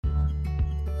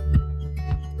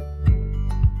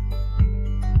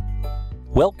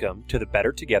Welcome to the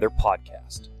Better Together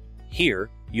podcast. Here,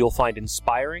 you'll find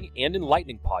inspiring and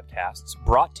enlightening podcasts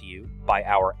brought to you by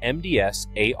our MDS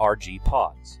ARG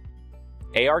pods.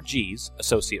 ARGs,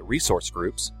 Associate Resource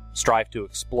Groups, strive to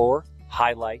explore,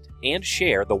 highlight, and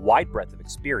share the wide breadth of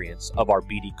experience of our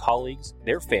BD colleagues,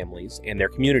 their families, and their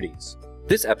communities.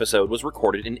 This episode was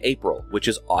recorded in April, which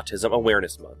is Autism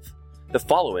Awareness Month. The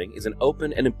following is an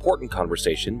open and important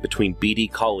conversation between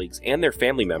BD colleagues and their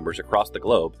family members across the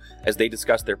globe as they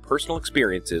discuss their personal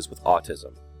experiences with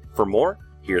autism. For more,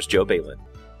 here's Joe Balin.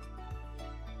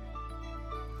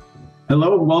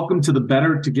 Hello and welcome to the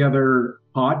Better Together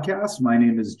podcast. My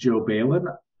name is Joe Balin.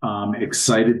 I'm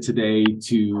excited today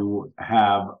to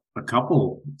have a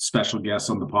couple special guests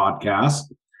on the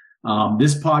podcast.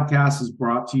 This podcast is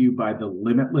brought to you by the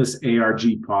Limitless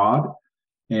ARG Pod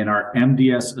and our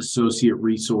MDS Associate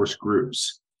Resource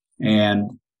Groups.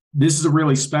 And this is a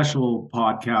really special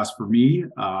podcast for me,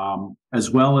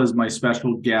 as well as my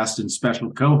special guest and special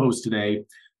co-host today,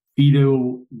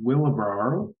 Fido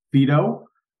Willibaro. Fido,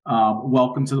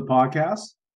 welcome to the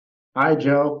podcast. Hi,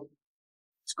 Joe.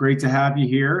 It's great to have you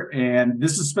here. And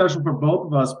this is special for both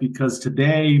of us because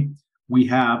today we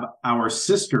have our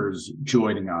sisters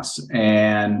joining us.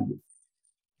 And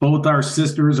both our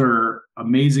sisters are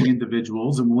amazing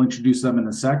individuals, and we'll introduce them in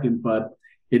a second, but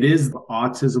it is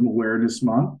Autism Awareness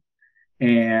Month,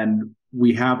 and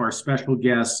we have our special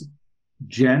guests,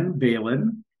 Jen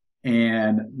Balin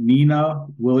and Nina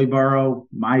Willibaro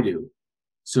Maidu.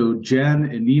 So Jen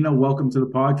and Nina, welcome to the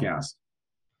podcast.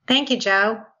 Thank you,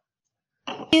 Joe.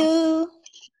 Thank you.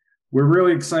 We're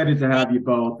really excited to have you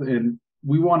both, and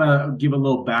we want to give a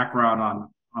little background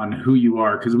on who you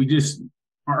are, because we just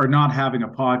are not having a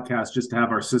podcast just to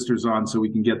have our sisters on so we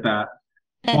can get that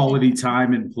quality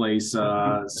time in place,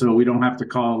 so we don't have to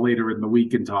call later in the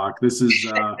week and talk. This is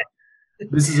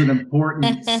an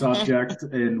important subject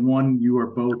and one you are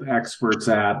both experts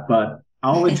at, but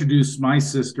I'll introduce my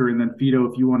sister, and then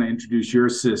Fido, if you want to introduce your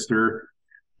sister.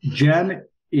 Jen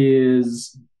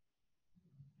is,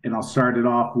 and I'll start it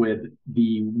off with,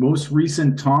 the most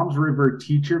recent Toms River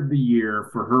Teacher of the Year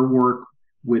for her work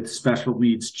with special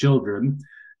needs children.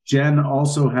 Jen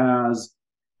also has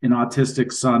an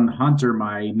autistic son, Hunter,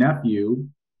 my nephew,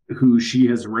 who she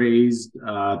has raised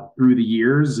through the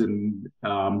years and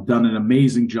done an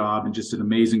amazing job, and just an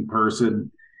amazing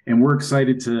person. And we're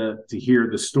excited to hear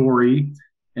the story.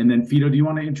 And then Fido, do you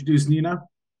want to introduce Nina?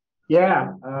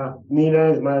 Yeah,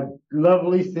 Nina is my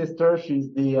lovely sister.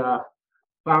 She's the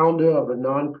founder of a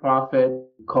nonprofit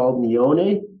called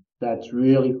Neone that's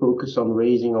really focused on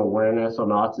raising awareness on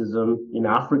autism in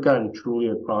Africa and truly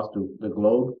across the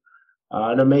globe.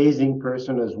 An amazing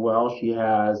person as well. She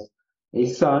has a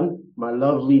son, my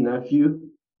lovely nephew,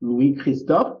 Louis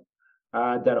Christophe,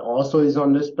 that also is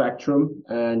on the spectrum.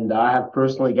 And I have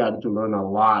personally gotten to learn a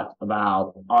lot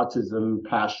about autism,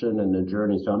 passion, and the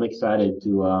journey. So I'm excited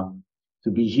to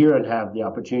be here and have the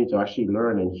opportunity to actually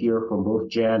learn and hear from both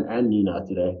Jen and Nina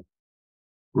today.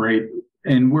 Great.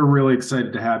 And we're really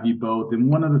excited to have you both. And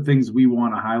one of the things we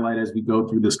want to highlight as we go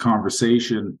through this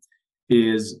conversation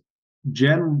is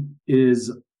Jen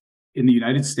is in the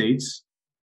United States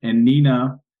and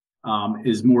Nina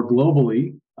is more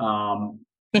globally,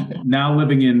 now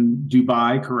living in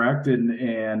Dubai, correct?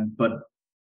 But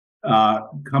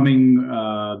coming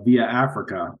via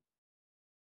Africa.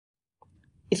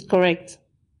 It's correct.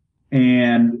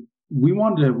 And we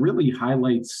wanted to really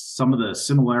highlight some of the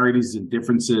similarities and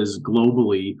differences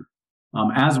globally.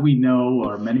 As we know,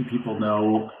 or many people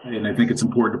know, and I think it's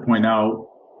important to point out,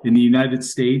 in the United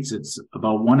States, it's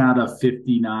about 1 out of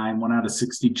 59, 1 out of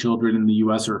 60 children in the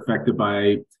U.S. are affected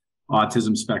by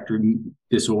autism spectrum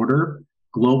disorder.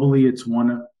 Globally, it's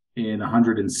 1 in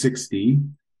 160.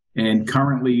 And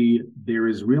currently, there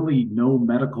is really no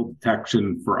medical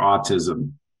detection for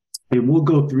autism. And we'll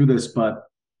go through this, but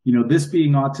this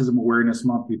being Autism Awareness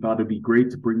Month, we thought it'd be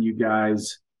great to bring you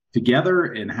guys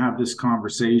together and have this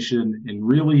conversation and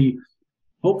really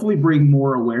hopefully bring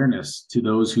more awareness to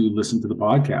those who listen to the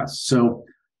podcast. So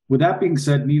with that being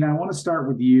said, Nina, I want to start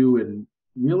with you and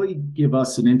really give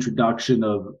us an introduction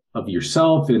of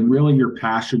yourself and really your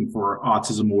passion for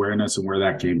autism awareness and where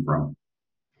that came from.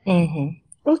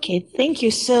 Mm-hmm. Okay, thank you.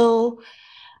 So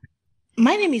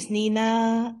my name is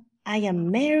Nina. I am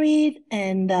married,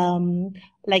 and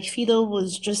like Fido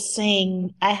was just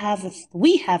saying,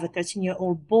 we have a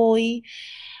 13-year-old boy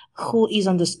who is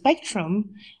on the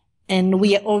spectrum, and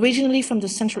we are originally from the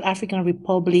Central African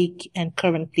Republic, and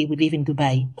currently we live in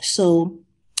Dubai. So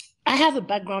I have a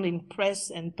background in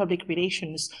press and public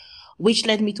relations, which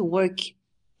led me to work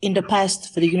in the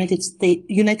past for the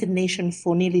United Nations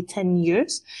for nearly 10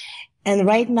 years. And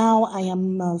right now, I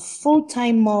am a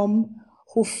full-time mom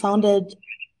who founded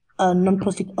a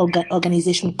nonprofit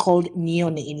organization called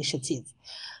Neone Initiative.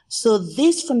 So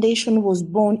this foundation was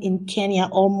born in Kenya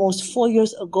almost 4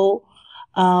 years ago,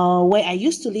 where I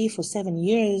used to live for 7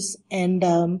 years. And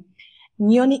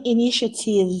Neone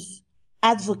Initiative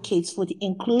advocates for the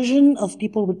inclusion of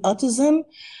people with autism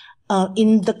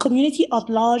in the community at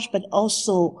large, but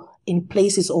also in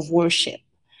places of worship.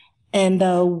 And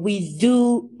we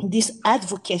do this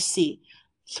advocacy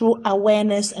through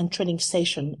awareness and training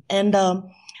session. And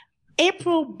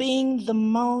April being the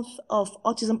month of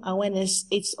Autism Awareness,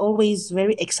 it's always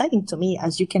very exciting to me,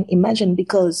 as you can imagine,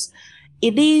 because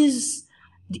it is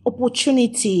the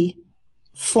opportunity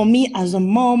for me as a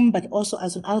mom, but also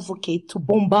as an advocate to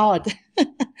bombard,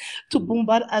 to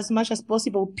bombard as much as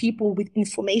possible people with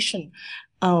information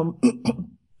about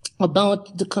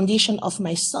the condition of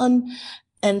my son.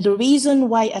 And the reason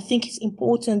why I think it's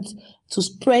important to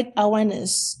spread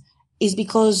awareness is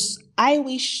because I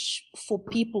wish for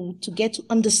people to get to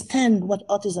understand what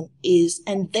autism is,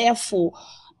 and therefore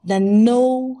then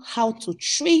know how to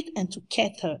treat and to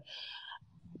cater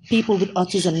people with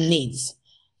autism needs.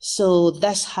 So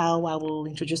that's how I will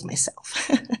introduce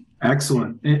myself.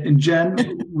 Excellent. And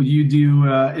Jen, would you do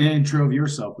an intro of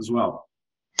yourself as well?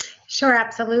 Sure,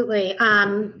 absolutely.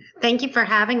 Thank you for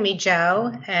having me,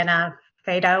 Joe and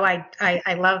Fado.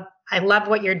 I love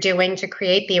what you're doing to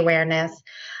create the awareness.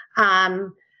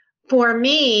 For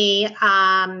me,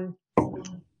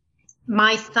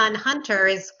 my son Hunter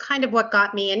is kind of what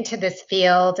got me into this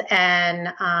field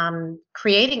and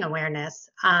creating awareness.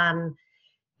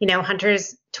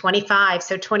 Hunter's 25,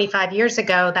 so 25 years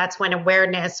ago, that's when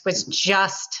awareness was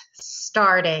just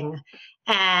starting.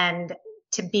 And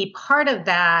to be part of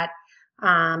that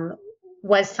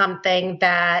was something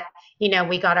that,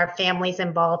 we got our families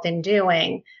involved in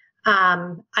doing.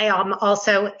 I am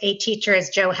also a teacher, as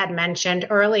Joe had mentioned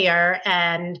earlier,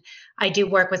 and I do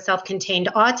work with self-contained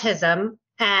autism.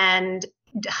 And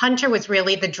Hunter was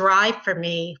really the drive for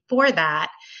me for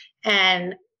that.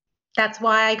 And that's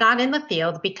why I got in the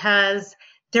field, because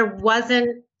there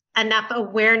wasn't enough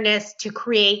awareness to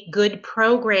create good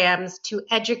programs to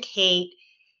educate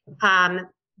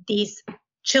these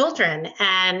children.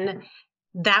 And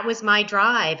that was my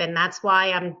drive. And that's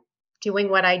why I'm doing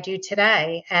what I do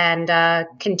today, and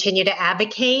continue to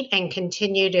advocate and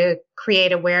continue to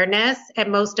create awareness.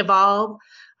 And most of all,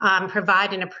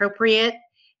 provide an appropriate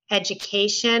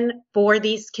education for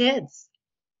these kids.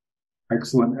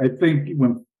 Excellent. I think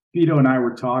when Fido and I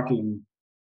were talking,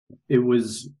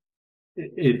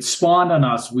 it spawned on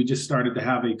us. We just started to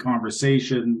have a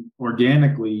conversation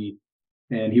organically,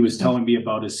 and he was telling me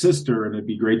about his sister, and it'd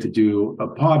be great to do a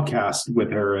podcast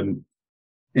with her. And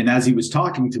as he was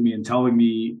talking to me and telling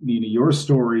me, Nina, your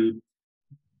story,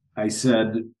 I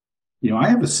said, I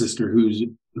have a sister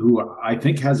who I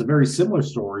think has a very similar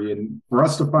story. And for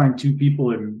us to find two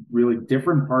people in really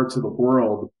different parts of the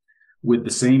world with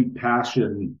the same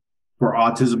passion for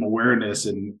autism awareness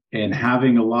and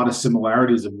having a lot of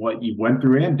similarities of what you went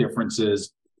through and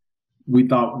differences, we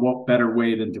thought, what better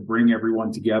way than to bring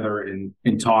everyone together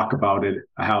and talk about it,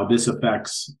 how this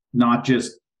affects not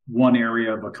just one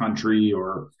area of a country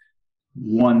or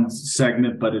one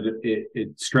segment, but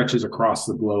it stretches across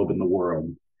the globe and the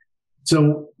world.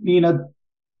 So, Nina,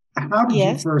 how did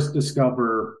you first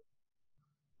discover,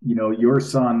 your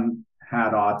son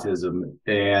had autism,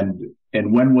 and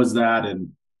when was that,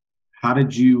 and how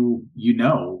did you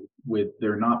with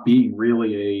there not being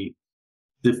really a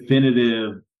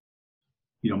definitive,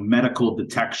 medical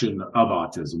detection of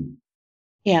autism?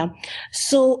 Yeah.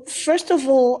 So first of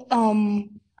all,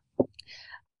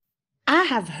 I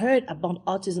have heard about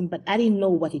autism, but I didn't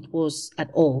know what it was at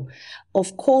all.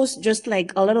 Of course, just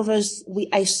like a lot of us,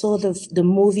 I saw the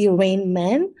movie Rain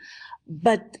Man,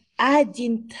 but I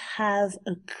didn't have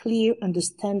a clear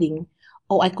understanding,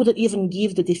 or I couldn't even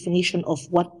give the definition of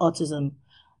what autism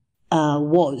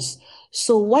was.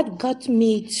 So what got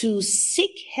me to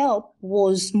seek help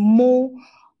was more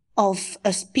of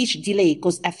a speech delay,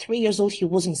 because at 3 years old, he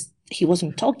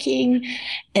wasn't talking.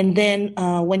 And then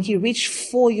when he reached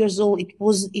 4 years old,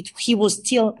 he was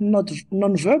still not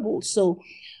nonverbal. So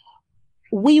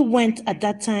we went at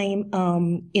that time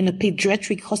in a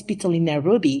pediatric hospital in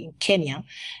Nairobi, in Kenya,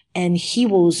 and he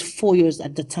was 4 years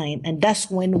at the time. And that's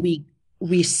when we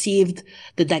received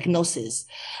the diagnosis.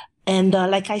 And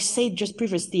like I said just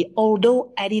previously,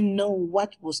 although I didn't know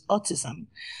what was autism,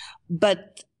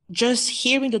 but just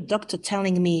hearing the doctor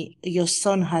telling me your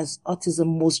son has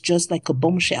autism was just like a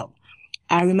bombshell.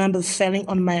 I remember falling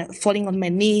on my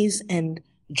knees and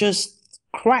just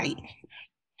crying,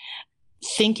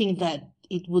 thinking that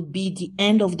it would be the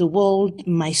end of the world.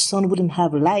 My son wouldn't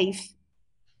have life.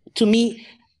 To me,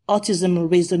 autism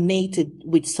resonated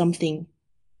with something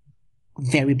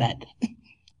very bad,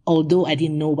 although I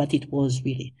didn't know what it was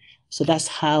really. So that's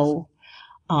how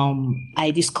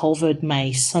I discovered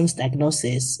my son's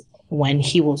diagnosis when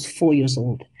he was 4 years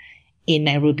old in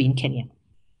Nairobi, in Kenya.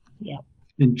 Yeah.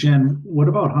 And Jen, what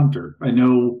about Hunter? I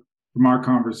know from our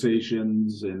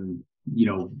conversations and,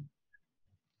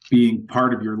 being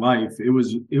part of your life, it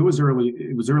was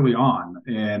early on.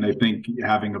 And I think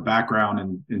having a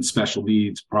background in special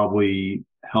needs probably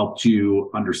helped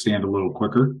you understand a little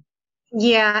quicker.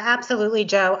 Yeah, absolutely,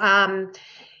 Joe.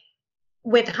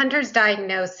 With Hunter's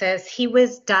diagnosis, he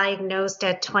was diagnosed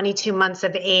at 22 months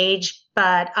of age,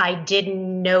 but I did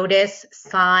notice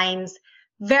signs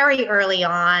very early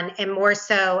on, and more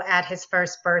so at his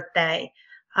first birthday.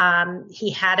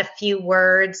 He had a few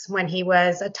words when he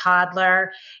was a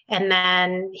toddler, and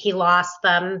then he lost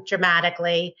them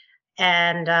dramatically.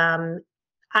 And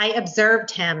I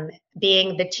observed him.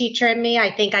 Being the teacher in me, I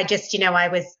think I just, I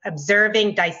was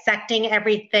observing, dissecting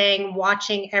everything,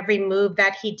 watching every move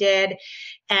that he did.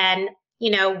 And,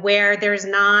 where there's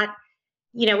not,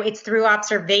 it's through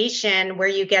observation where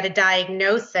you get a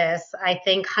diagnosis. I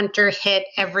think Hunter hit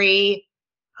every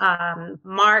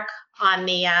mark on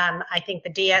the, I think the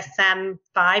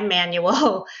DSM-5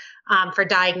 manual for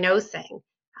diagnosing.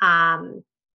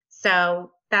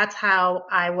 So that's how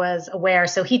I was aware.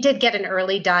 So he did get an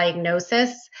early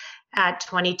diagnosis at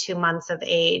 22 months of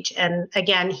age. And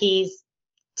again,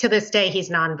 to this day, he's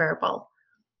nonverbal.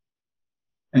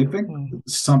 I think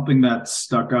something that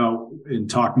stuck out in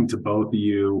talking to both of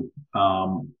you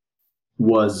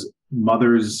was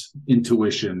mother's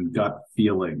intuition, gut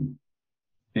feeling.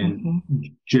 And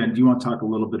Jen, do you want to talk a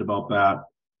little bit about that?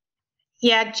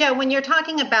 Yeah, Joe, when you're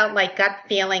talking about like gut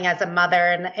feeling as a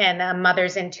mother and a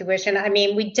mother's intuition, I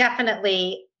mean, we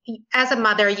definitely, as a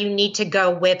mother, you need to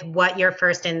go with what your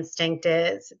first instinct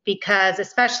is, because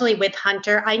especially with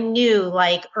Hunter, I knew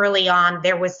like early on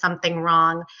there was something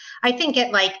wrong. I think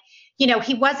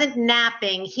he wasn't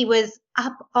napping. He was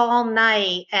up all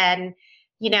night and,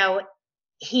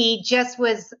 he just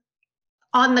was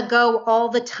on the go all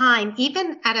the time,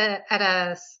 even at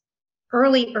a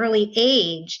early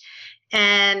age.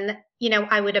 And,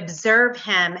 I would observe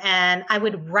him and I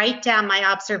would write down my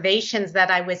observations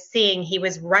that I was seeing. He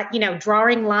was,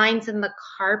 drawing lines in the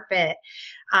carpet,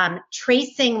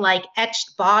 tracing like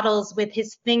etched bottles with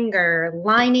his finger,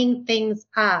 lining things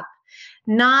up,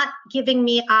 not giving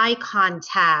me eye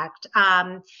contact.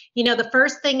 The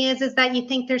first thing is that you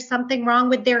think there's something wrong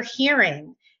with their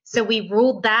hearing. So we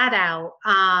ruled that out.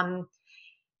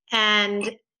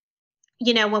 And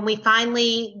when we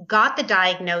finally got the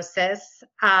diagnosis,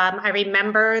 I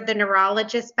remember the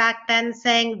neurologist back then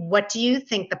saying, "What do you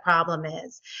think the problem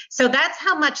is?" So that's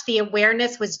how much the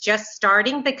awareness was just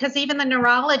starting, because even the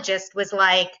neurologist was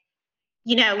like,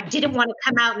 didn't want to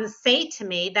come out and say to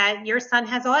me that your son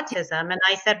has autism. And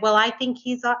I said, "Well, I think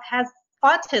has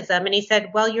autism." And he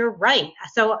said, "Well, you're right."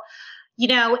 So,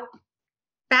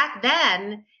 back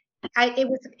then,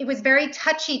 it was very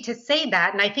touchy to say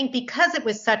that. And I think because it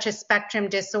was such a spectrum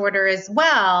disorder as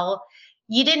well,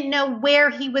 you didn't know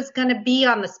where he was going to be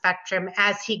on the spectrum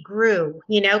as he grew,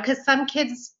 because some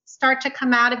kids start to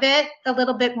come out of it a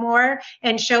little bit more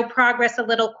and show progress a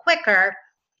little quicker,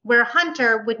 where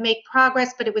Hunter would make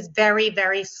progress, but it was very,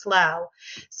 very slow.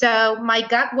 So my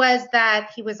gut was that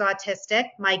he was autistic.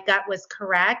 My gut was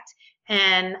correct.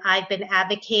 And I've been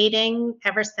advocating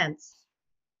ever since.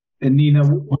 And Nina,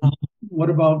 what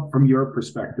about from your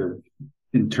perspective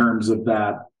in terms of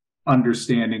that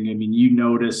understanding? I mean, you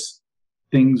notice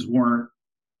things weren't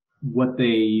what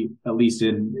they, at least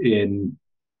in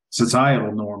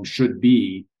societal norms, should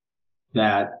be,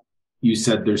 that you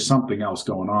said there's something else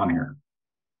going on here.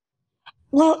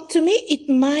 Well, to me, it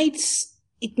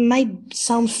might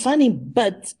sound funny,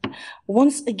 but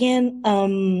once again,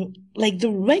 like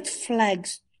the red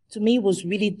flags to me was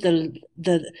really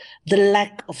the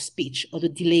lack of speech or the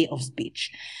delay of speech.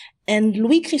 And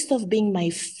Louis Christophe being my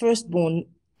firstborn,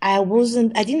 I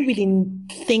didn't really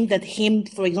think that him,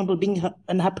 for example, being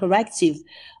an hyperactive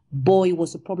boy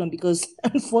was a problem, because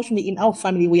unfortunately in our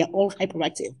family, we are all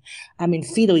hyperactive. I mean,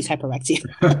 Fido is hyperactive.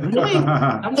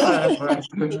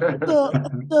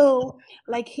 so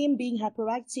like him being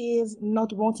hyperactive,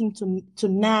 not wanting to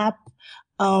nap,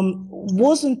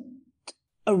 wasn't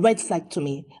a red flag to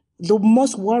me. The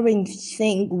most worrying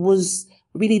thing was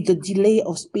really the delay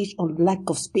of speech or lack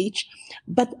of speech.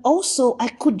 But also I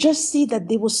could just see that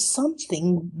there was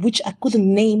something which I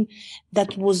couldn't name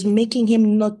that was making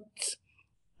him not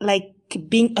like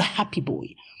being a happy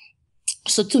boy.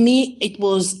 So to me, it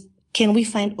was, can we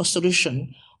find a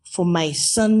solution for my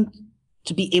son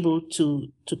to be able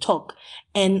to talk?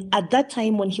 And at that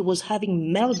time, when he was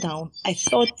having meltdown, I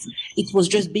thought it was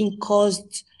just being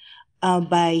caused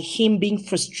by him being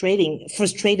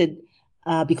frustrated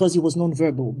because he was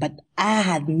nonverbal. But I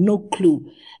had no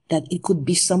clue that it could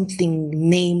be something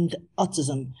named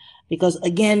autism. Because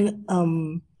again,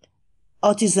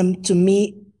 autism to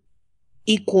me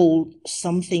equaled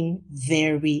something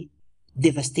very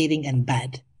devastating and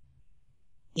bad.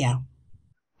 Yeah.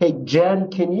 Hey, Jen,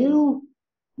 can you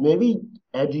maybe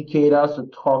educate us or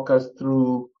talk us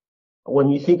through when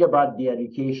you think about the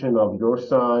education of your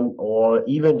son or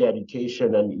even the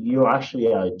education, and you're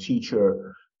actually a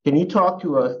teacher, can you talk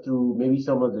to us through maybe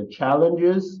some of the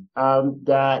challenges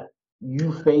that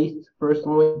you faced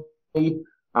personally,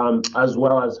 as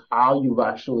well as how you've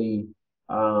actually,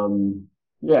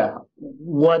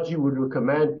 what you would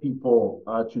recommend people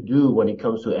to do when it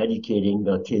comes to educating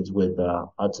the kids with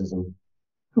autism?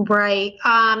 Right.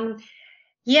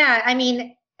 Yeah, I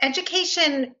mean,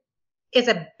 education is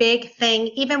a big thing,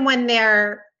 even when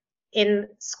they're in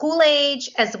school age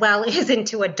as well as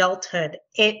into adulthood.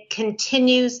 It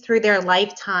continues through their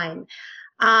lifetime.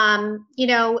 You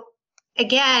know,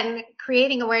 again,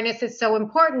 creating awareness is so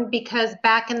important because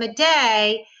back in the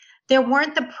day, there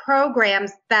weren't the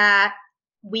programs that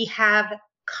we have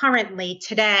currently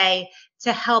today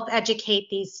to help educate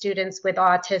these students with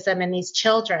autism and these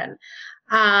children.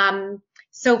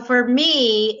 So for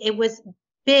me, it was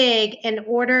big in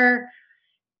order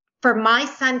for my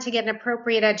son to get an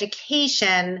appropriate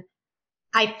education.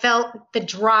 I felt the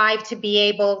drive to be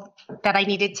able that I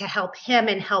needed to help him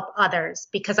and help others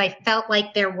because I felt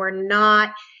like there were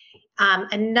not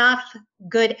enough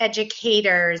good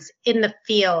educators in the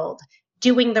field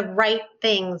doing the right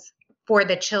things for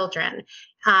the children.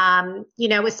 You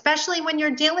know, especially when you're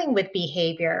dealing with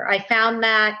behavior. I found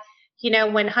that, you know,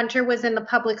 when Hunter was in the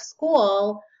public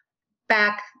school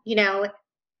back,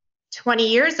 20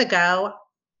 years ago,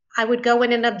 I would go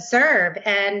in and observe,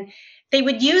 and they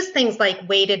would use things like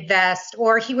weighted vest,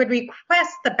 or he would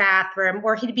request the bathroom,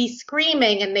 or he'd be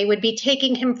screaming and they would be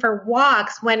taking him for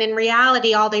walks when in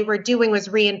reality, all they were doing was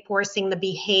reinforcing the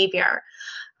behavior.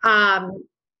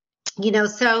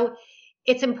 So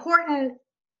it's important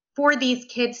for these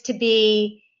kids to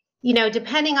be,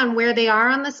 depending on where they are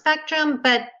on the spectrum,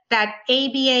 but that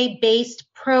ABA-based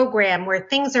program where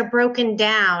things are broken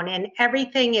down and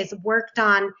everything is worked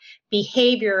on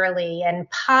behaviorally and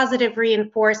positive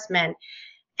reinforcement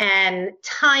and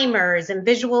timers and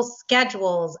visual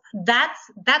schedules.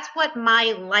 That's what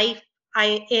my life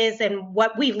is and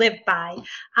what we live by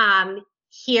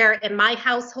here in my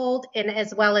household and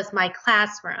as well as my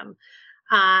classroom.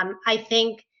 I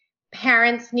think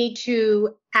parents need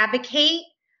to advocate.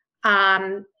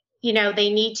 They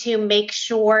need to make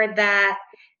sure that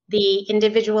the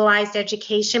individualized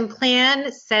education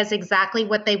plan says exactly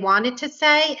what they want it to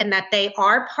say and that they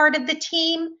are part of the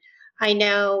team. I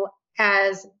know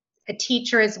as a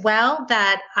teacher as well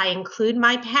that I include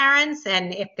my parents,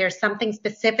 and if there's something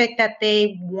specific that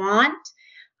they want,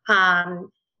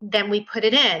 then we put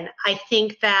it in. I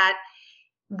think that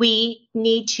we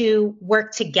need to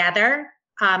work together.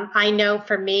 I know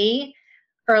for me,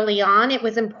 early on, it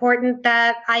was important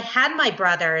that I had my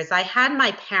brothers, I had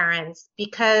my parents,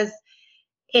 because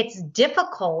it's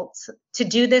difficult to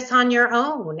do this on your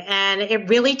own. And it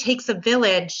really takes a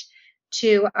village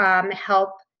to help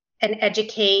and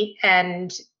educate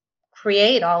and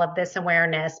create all of this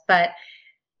awareness. But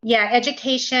yeah,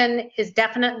 education is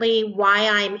definitely why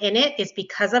I'm in it, is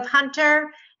because of Hunter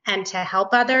and to help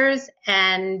others.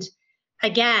 And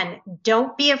again,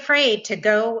 don't be afraid to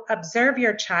go observe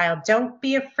your child. Don't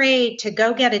be afraid to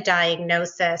go get a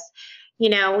diagnosis.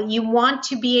 You want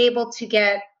to be able to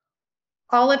get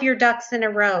all of your ducks in a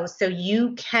row so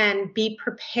you can be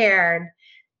prepared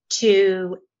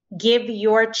to give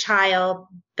your child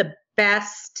the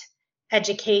best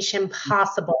education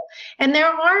possible. And there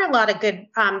are a lot of good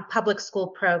public school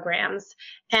programs.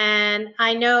 And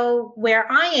I know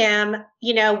where I am,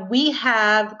 we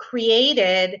have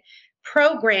created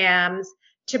programs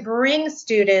to bring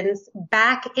students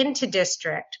back into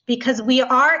district because we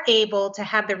are able to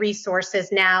have the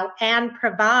resources now and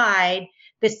provide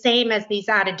the same as these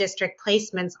out of district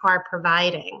placements are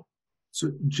providing.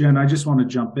 So Jen, I just want to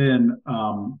jump in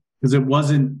because it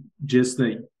wasn't just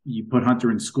that you put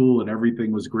Hunter in school and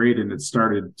everything was great and it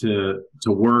started to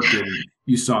work and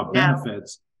you saw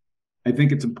benefits. No. I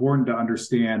think it's important to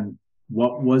understand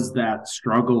what was that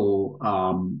struggle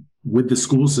with the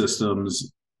school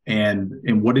systems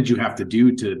and what did you have to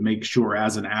do to make sure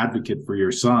as an advocate for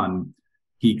your son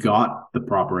he got the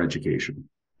proper education.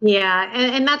 Yeah,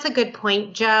 and that's a good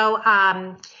point, Joe.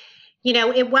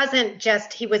 It wasn't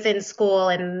just he was in school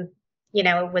and,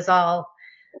 it was all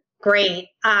great.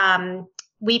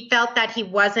 We felt that he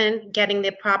wasn't getting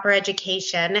the proper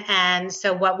education. And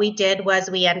so what we did was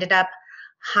we ended up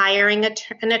hiring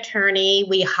an attorney.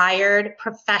 We hired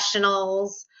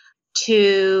professionals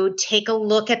to take a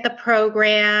look at the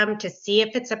program to see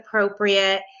if it's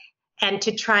appropriate and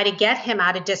to try to get him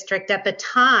out of district. At the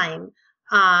time.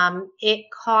 It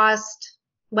cost,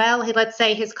 let's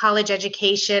say his college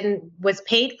education was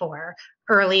paid for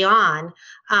early on,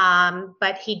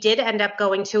 but he did end up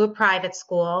going to a private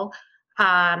school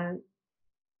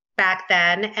back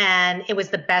then, and it was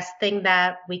the best thing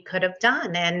that we could have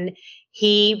done. And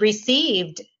he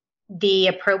received the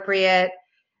appropriate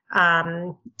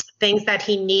things that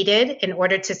he needed in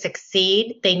order to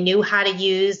succeed. They knew how to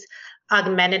use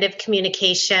augmentative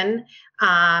communication.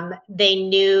 They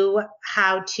knew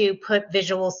how to put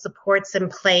visual supports in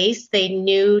place. They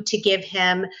knew to give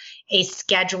him a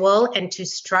schedule and to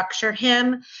structure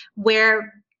him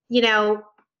where,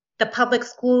 the public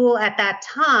school at that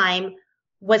time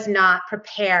was not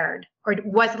prepared I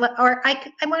don't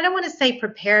want to say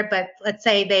prepared, but let's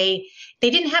say they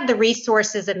didn't have the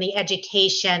resources and the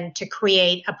education to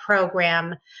create a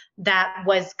program that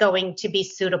was going to be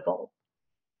suitable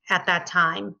at that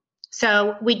time.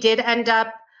 So we did end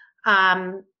up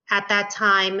at that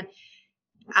time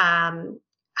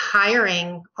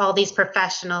hiring all these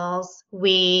professionals.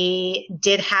 We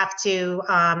did have to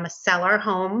sell our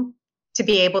home to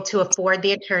be able to afford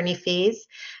the attorney fees.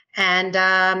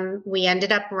 And we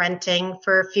ended up renting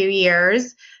for a few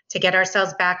years to get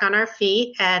ourselves back on our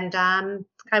feet. And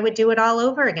I would do it all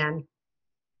over again.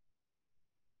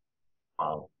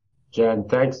 Wow. Jen,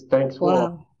 thanks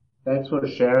for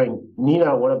sharing.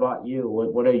 Nina, what about you?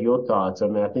 What are your thoughts? I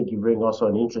mean, I think you bring also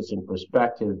an interesting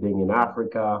perspective being in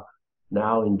Africa,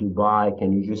 now in Dubai.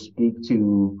 Can you just speak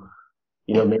to,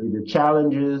 maybe the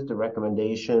challenges, the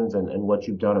recommendations, and what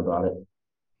you've done about it?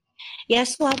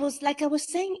 Yes, so I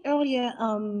was saying earlier,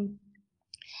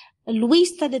 Louis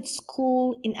started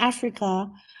school in Africa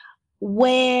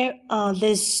where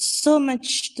there's so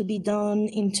much to be done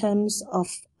in terms of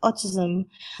autism,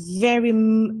 very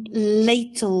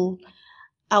little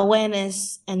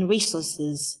awareness and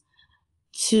resources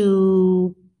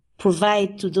to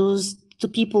provide to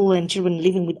people and children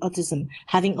living with autism,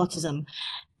 having autism.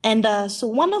 And so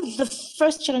one of the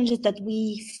first challenges that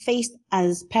we faced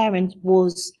as parents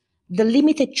was the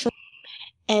limited choice.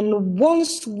 And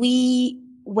once we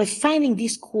were finding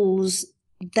these schools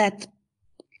that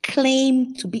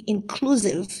claim to be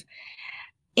inclusive,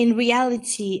 in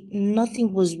reality,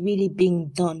 nothing was really being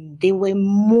done. They were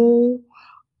more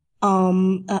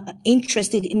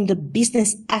interested in the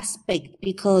business aspect,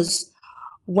 because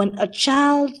when a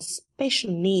child's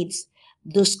special needs,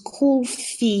 the school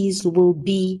fees will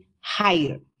be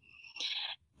higher.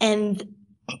 And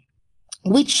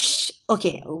which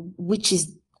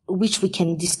we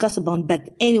can discuss about. But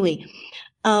anyway,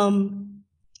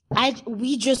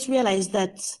 we just realized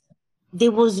that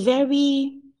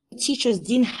teachers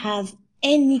didn't have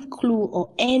any clue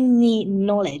or any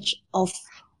knowledge of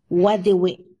what they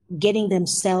were getting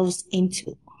themselves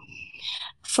into.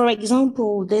 For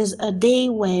example, there's a day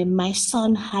where my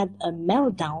son had a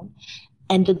meltdown,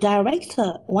 and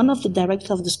one of the directors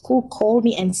of the school called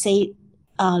me and said,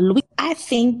 Louis, I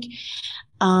think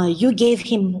you gave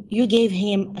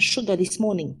him sugar this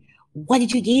morning. What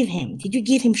did you give him? Did you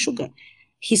give him sugar?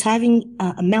 He's having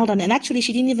a meltdown. And actually,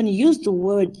 she didn't even use the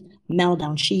word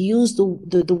meltdown. She used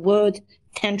the word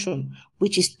tantrum,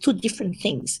 which is two different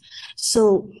things.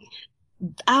 So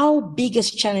our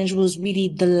biggest challenge was really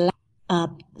the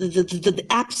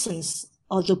absence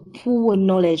or the poor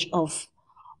knowledge of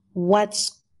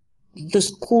what the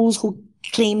schools who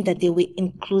claimed that they were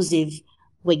inclusive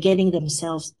were getting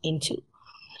themselves into.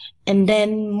 And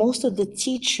then most of the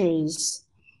teachers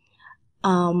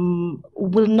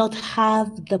will not have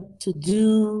to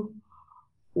do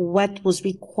what was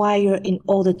required in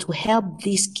order to help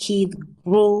these kids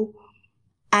grow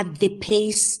at the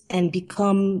pace and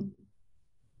become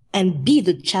and be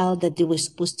the child that they were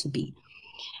supposed to be.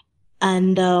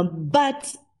 And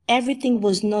but everything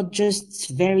was not just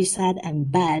very sad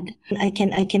and bad. I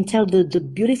can tell the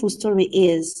beautiful story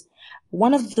is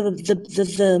one of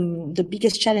the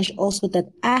biggest challenge also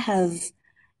that I have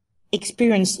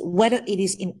experienced, whether it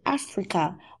is in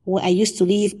Africa where I used to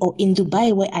live or in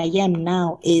Dubai where I am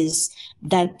now, is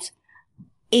that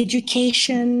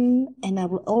education, and I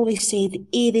will always say that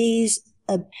it is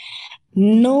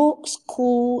no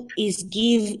school is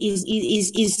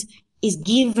is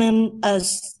doing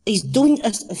us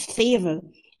a favor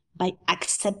by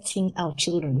accepting our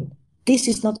children. This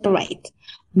is not right.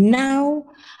 Now,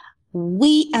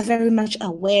 we are very much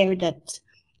aware that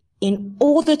in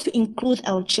order to include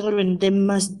our children, there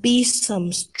must be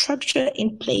some structure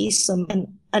in place, and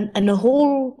a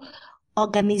whole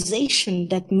organization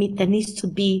that needs to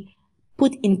be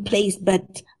put in place.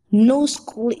 But no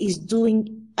school is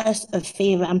doing us a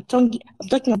favor. I'm talking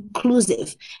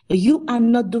inclusive. You are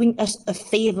not doing us a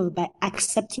favor by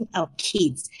accepting our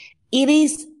kids. It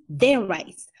is their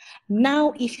right.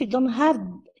 Now, if you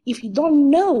don't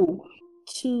know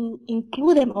to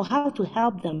include them or how to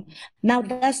help them, now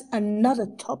that's another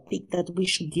topic that we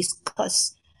should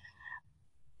discuss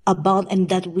about and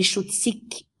that we should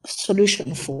seek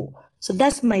solution for. So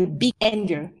that's my big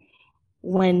anger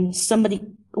when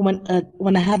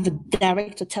I have a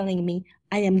director telling me,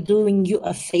 I am doing you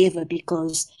a favor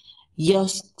because your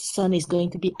son is going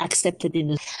to be accepted in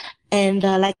the. And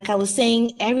like I was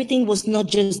saying, everything was not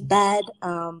just bad.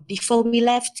 Before we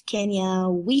left Kenya,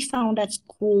 we found that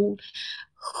school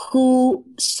who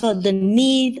saw the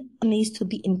needs to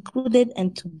be included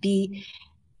and to be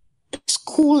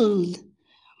schooled.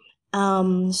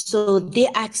 So they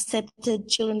accepted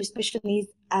children with special needs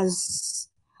as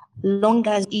long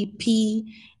as EP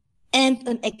and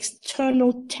an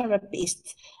external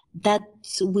therapist that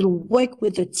will work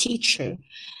with the teacher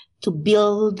to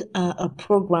build a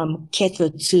program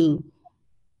catered to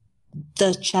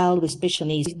the child with special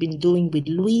needs. We've been doing with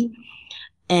Louis,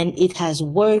 and it has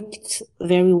worked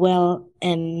very well.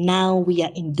 And now we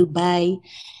are in Dubai.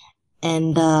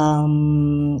 And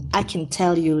I can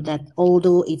tell you that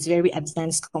although it's very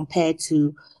advanced compared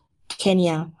to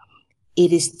Kenya,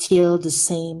 it is still the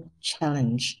same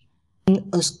challenge.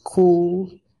 A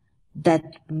school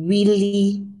that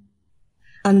really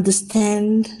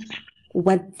understand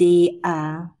what they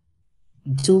are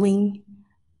doing,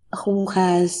 who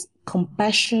has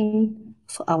compassion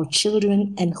for our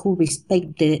children and who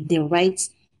respect their rights,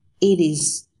 it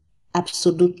is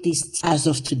absolutely as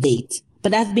of to date.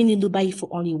 But I've been in Dubai for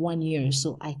only 1 year,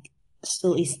 so I'm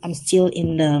still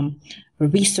in the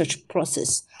research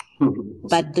process.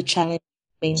 But the challenge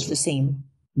remains the same.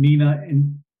 Nina,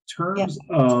 in terms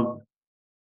of,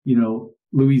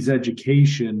 Louis'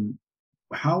 education,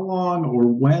 how long or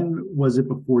when was it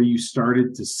before you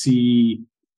started to see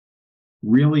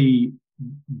really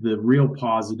the real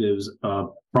positives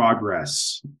of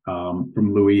progress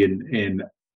from Louis, and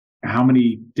how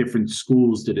many different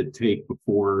schools did it take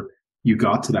before you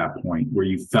got to that point where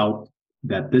you felt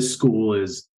that this school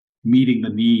is meeting the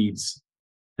needs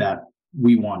that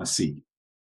we want to see?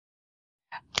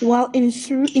 Well, in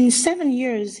 7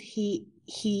 years, he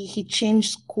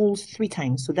changed schools 3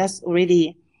 times. So that's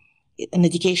already an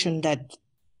indication that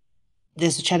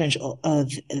there's a challenge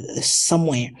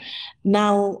somewhere.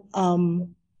 Now,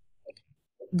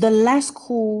 the last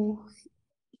school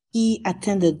he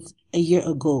attended a year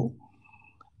ago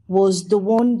was the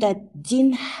one that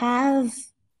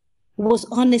was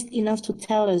honest enough to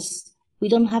tell us, we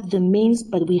don't have the means,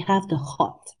 but we have the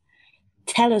heart.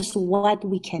 Tell us what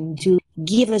we can do.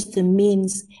 Give us the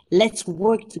means. Let's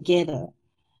work together,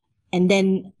 and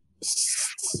then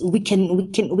we can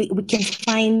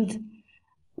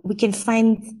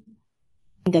find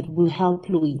that will help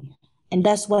Louis, and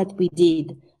that's what we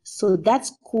did. So that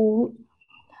school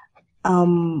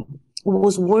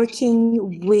was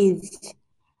working with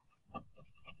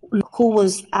who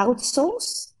was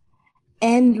outsourced,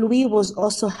 and Louis was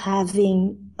also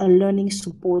having a learning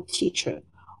support teacher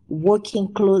working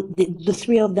close. The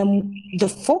 3 of them, the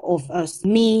 4 of us,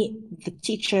 me, the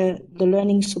teacher, the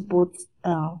learning support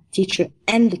teacher,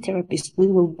 and the therapist, we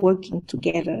were working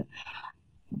together,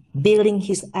 building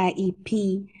his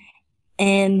IEP,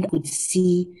 and would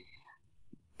see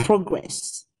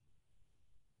progress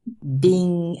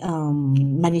being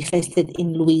manifested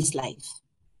in Louis' life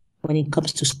when it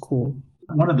comes to school.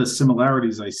 One of the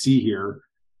similarities I see here,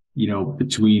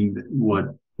 between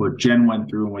what Jen went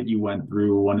through and what you went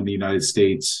through, one in the United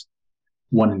States,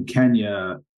 one in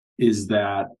Kenya, is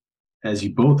that, as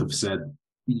you both have said,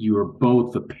 you are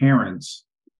both, the parents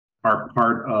are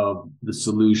part of the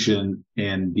solution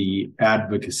and the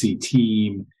advocacy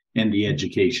team and the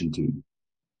education team.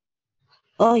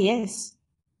 Oh, yes.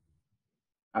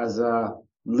 As a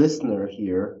listener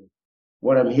here,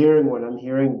 when I'm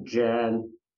hearing Jan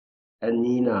and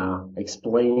Nina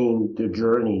explaining the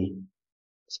journey,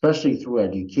 especially through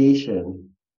education,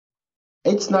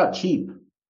 it's not cheap,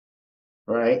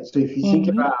 right? So if you think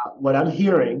about what I'm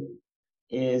hearing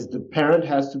is the parent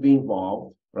has to be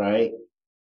involved, right?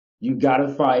 You got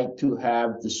to fight to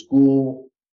have the school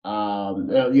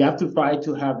You have to fight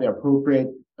to have the appropriate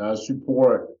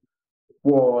support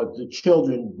for the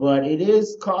children, but it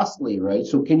is costly, right?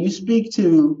 So can you speak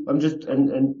to,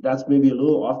 and that's maybe a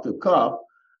little off the cuff,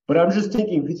 but I'm just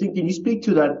thinking, can you speak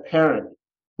to that parent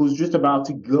who's just about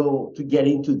to get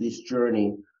into this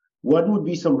journey? What would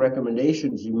be some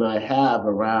recommendations you might have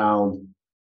around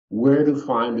where to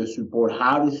find the support,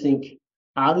 how to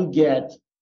get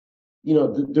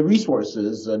the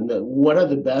resources, and what are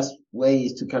the best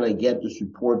ways to kind of get the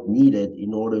support needed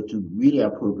in order to really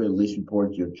appropriately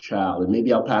support your child? And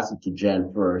maybe I'll pass it to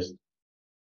Jen first.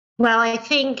 Well, I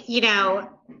think the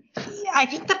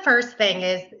first thing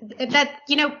is that,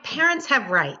 parents have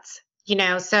rights,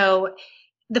 so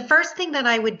the first thing that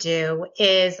I would do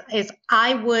is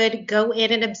I would go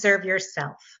in and observe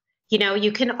yourself.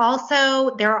 You can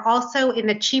also, there are also, in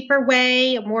a cheaper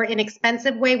way, a more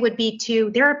inexpensive way would be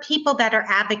there are people that are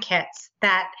advocates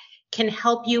that can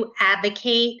help you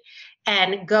advocate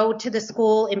and go to the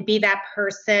school and be that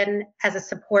person as a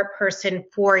support person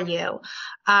for you.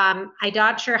 I'm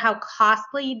not sure how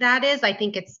costly that is. I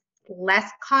think it's less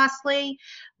costly,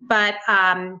 but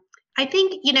I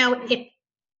think, if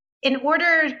in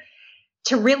order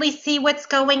to really see what's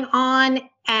going on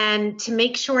and to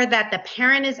make sure that the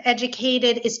parent is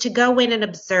educated, is to go in and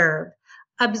observe,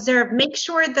 make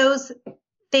sure those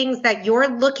things that you're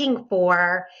looking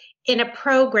for in a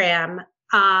program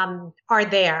are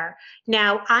there.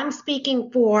 Now, I'm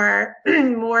speaking for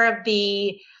more of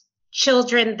the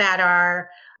children that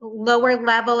are lower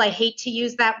level. I hate to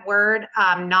use that word,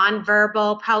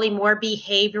 nonverbal, probably more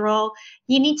behavioral.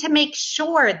 You need to make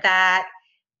sure that,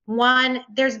 one,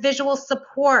 there's visual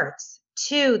supports.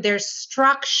 2, there's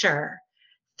structure.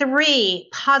 3,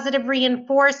 positive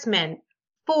reinforcement.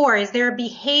 4, is there a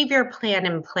behavior plan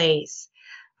in place?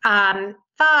 5,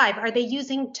 are they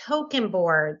using token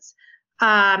boards?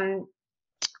 All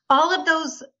of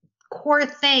those core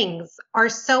things are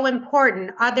so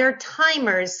important. Are there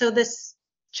timers so this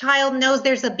child knows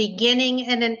there's a beginning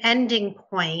and an ending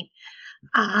point?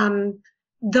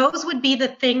 Those would be the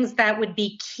things that would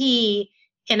be key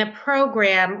in a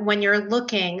program when you're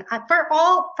looking for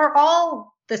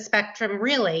all the spectrum,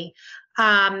 really.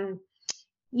 I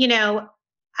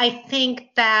think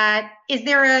that, is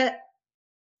there a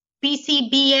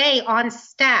BCBA on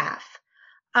staff?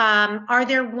 Are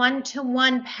there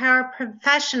one-to-one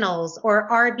paraprofessionals or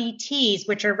RBTs,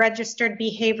 which are registered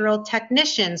behavioral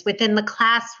technicians, within the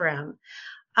classroom?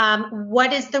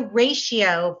 What is the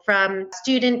ratio from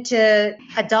student to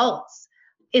adults?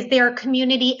 Is there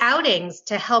community outings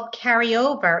to help carry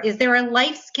over? Is there a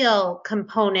life skill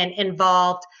component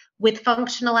involved with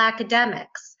functional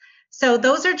academics? So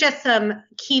those are just some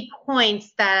key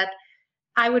points that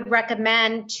I would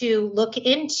recommend to look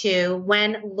into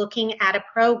when looking at a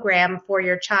program for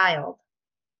your child.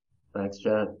 Thanks,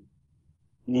 Jen.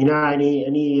 Nina,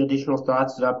 any additional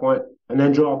thoughts to that point? And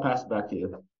then Joe, I'll pass it back to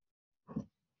you.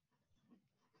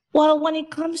 Well, when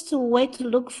it comes to where to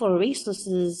look for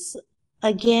resources,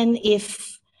 again,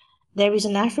 if there is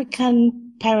an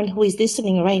African parent who is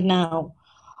listening right now,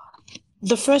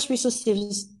 the first resource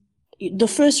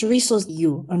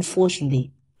you,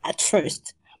 unfortunately, at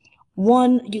first.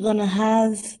 One, you're going to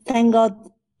have, thank God,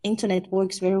 internet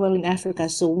works very well in Africa.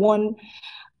 So one,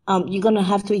 you're going to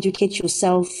have to educate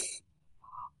yourself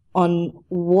on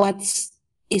what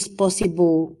is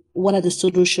possible, what are the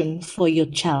solutions for your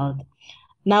child.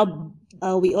 Now,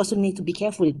 we also need to be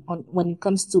careful when it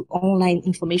comes to online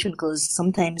information, because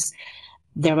sometimes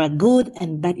there are good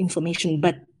and bad information.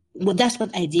 But that's what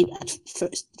I did at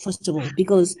first of all,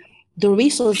 because the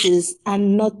resources are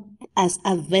not as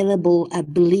available, I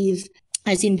believe,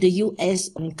 as in the US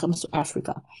when it comes to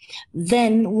Africa.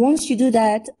 Then once you do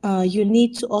that, you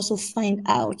need to also find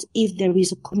out if there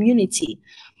is a community,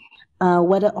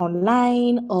 whether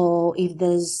online or if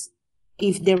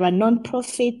there are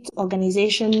non-profit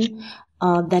organizations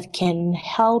that can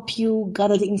help you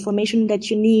gather the information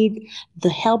that you need, the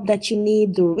help that you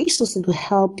need, the resources to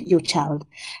help your child.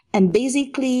 And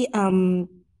basically,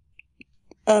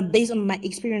 based on my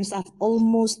experience,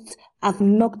 I've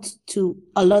knocked to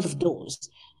a lot of doors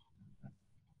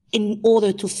in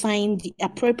order to find the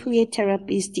appropriate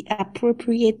therapist, the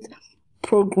appropriate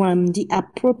program, the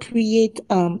appropriate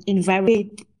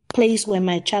environment, place where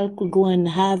my child could go and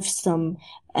have,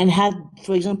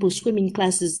 for example, swimming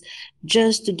classes,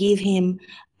 just to give him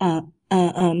a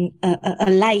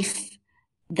life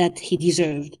that he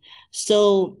deserved.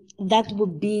 So that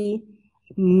would be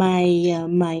my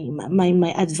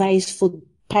advice for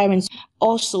parents.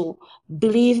 Also,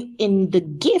 believe in the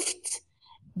gift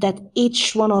that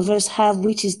each one of us have,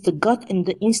 which is the gut and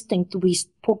the instinct we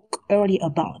spoke earlier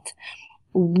about.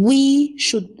 we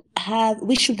should have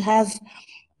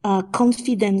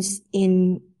confidence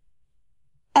in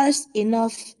us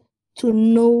enough to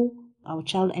know our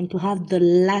child and to have the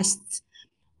last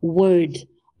word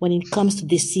when it comes to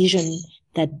decision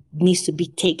that needs to be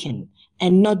taken,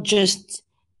 and not just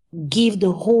give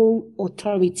the whole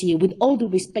authority, with all the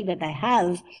respect that I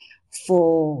have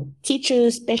for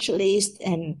teachers, specialists,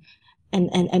 and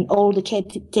all the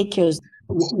caretakers.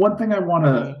 One thing I want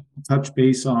to touch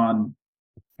base on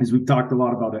is we've talked a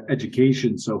lot about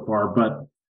education so far, but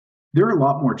there are a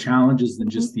lot more challenges than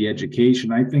just the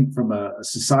education. I think from a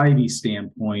society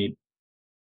standpoint,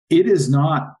 it is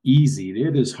not easy.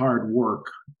 It is hard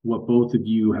work, what both of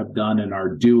you have done and are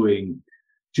doing,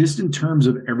 just in terms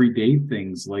of everyday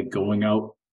things like going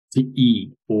out to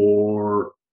eat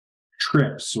or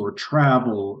trips or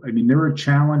travel. I mean, there are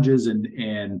challenges and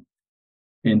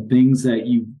things that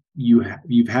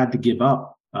you've had to give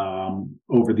up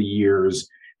over the years.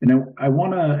 And I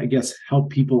want to, I guess, help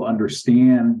people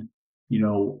understand,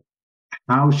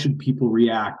 how should people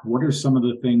react? What are some of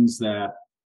the things that,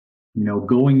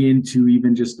 going into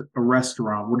even just a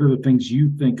restaurant, what are the things you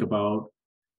think about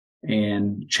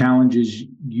and challenges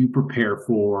you prepare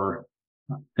for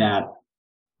that,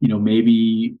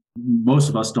 maybe most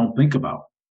of us don't think about?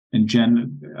 And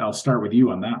Jen, I'll start with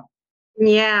you on that.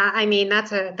 Yeah, I mean,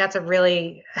 that's a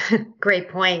really great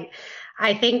point.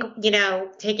 I think,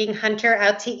 taking Hunter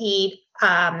out to eat,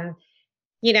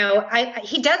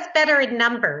 he does better in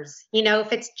numbers.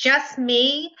 If it's just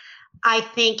me, I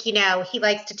think, he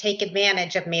likes to take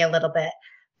advantage of me a little bit.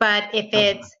 But if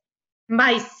it's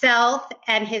myself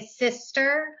and his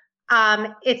sister,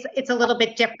 it's a little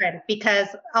bit different, because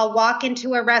I'll walk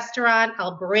into a restaurant,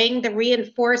 I'll bring the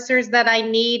reinforcers that I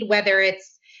need, whether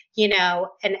it's,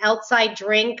 an outside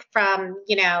drink from,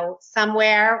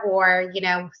 somewhere, or,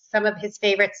 some of his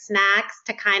favorite snacks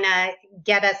to kind of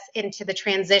get us into the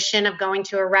transition of going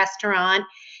to a restaurant.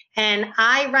 And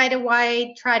I right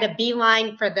away try to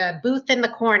beeline for the booth in the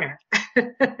corner,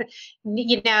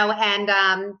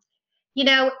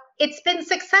 it's been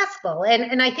successful.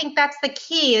 And I think that's the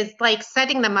key, is like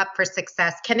setting them up for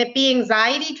success. Can it be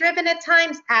anxiety driven at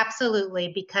times?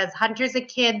 Absolutely. Because Hunter's a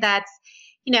kid that's,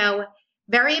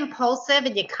 very impulsive,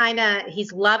 and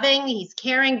he's loving, he's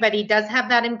caring, but he does have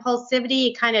that impulsivity.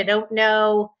 You kind of don't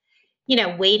know,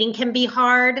 waiting can be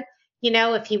hard,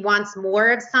 if he wants more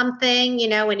of something,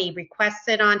 and he requests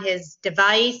it on his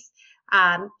device,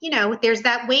 there's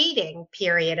that waiting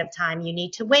period of time. You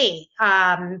need to wait.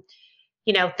 We're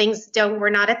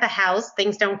not at the house.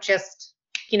 Things don't just,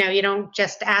 you don't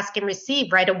just ask and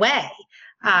receive right away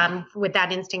with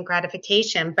that instant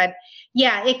gratification. But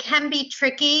yeah, it can be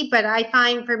tricky, but I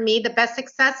find for me, the best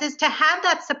success is to have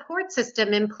that support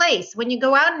system in place when you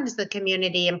go out into the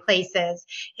community and places,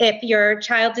 if your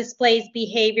child displays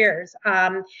behaviors.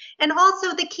 And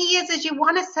also the key is you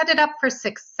want to set it up for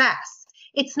success.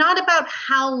 It's not about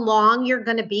how long you're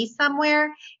going to be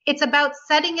somewhere. It's about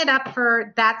setting it up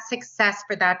for that success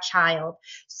for that child.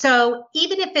 So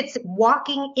even if it's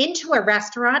walking into a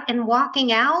restaurant and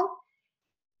walking out,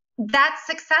 that's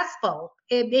successful.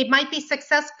 It might be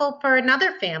successful for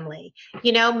another family,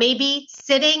 maybe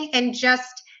sitting and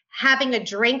just having a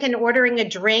drink and ordering a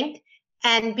drink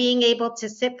and being able to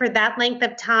sit for that length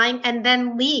of time and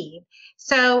then leave.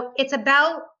 So it's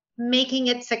about making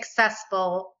it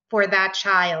successful for that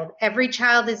child. Every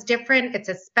child is different. It's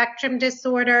a spectrum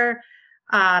disorder.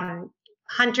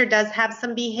 Hunter does have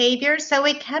some behaviors, so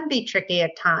it can be tricky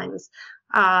at times.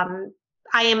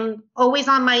 I am always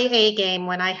on my A game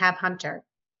when I have Hunter.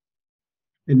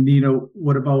 And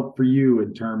what about for you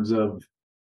in terms of,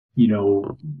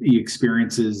 the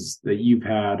experiences that you've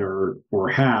had or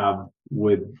have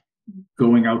with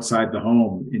going outside the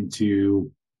home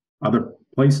into other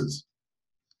places?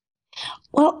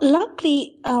 Well,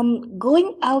 luckily,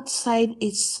 going outside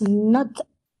is not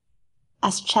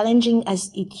as challenging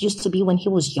as it used to be when he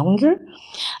was younger.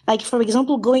 Like, for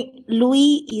example,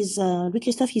 Louis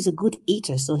Christophe is a good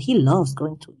eater, so he loves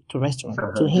going to restaurants.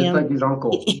 To him, just like his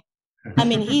uncle.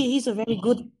 He's a very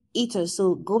good eater,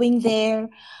 so going there,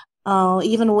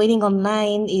 even waiting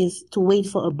online to wait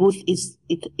for a booth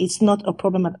it's not a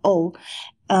problem at all.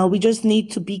 We just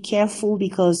need to be careful,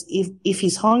 because if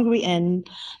he's hungry and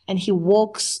he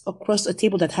walks across a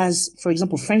table that has, for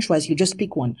example, French fries, you just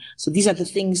pick one. So these are the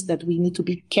things that we need to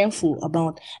be careful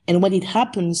about. And when it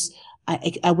happens,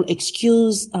 I will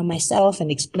excuse myself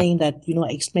and explain that,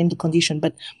 I explained the condition.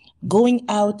 But going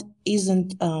out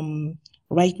isn't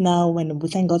right now, and we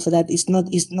thank God for that, is not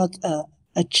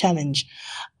a challenge.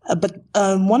 But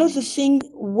one of the things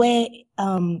where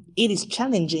it is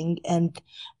challenging, and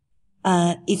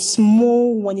It's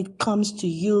more when it comes to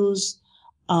use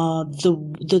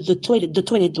the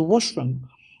toilet, the washroom.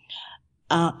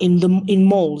 In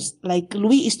malls, like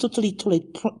Louis is totally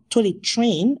toilet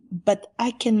trained, but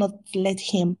I cannot let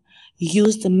him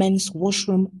use the men's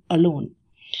washroom alone,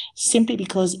 simply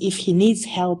because if he needs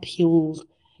help, he will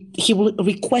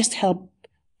request help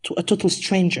to a total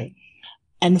stranger,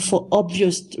 and for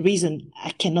obvious reason, I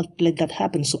cannot let that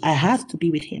happen. So I have to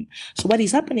be with him. So what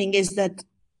is happening is that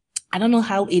I don't know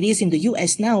how it is in the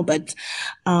US now, but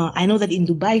I know that in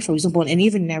Dubai, for example, and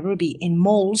even Nairobi, in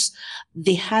malls,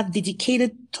 they have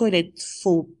dedicated toilets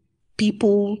for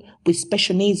people with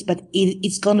special needs, but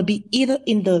it's going to be either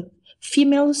in the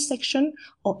female section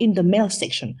or in the male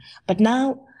section. But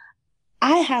now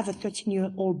I have a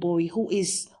 13-year-old boy who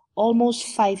is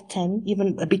almost 5'10",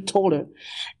 even a bit taller.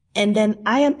 And then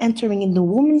I am entering in the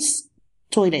women's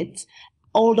toilet,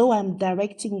 although I'm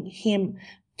directing him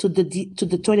to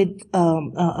the toilet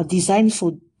designed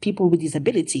for people with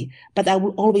disability, but I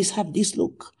will always have this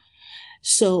look.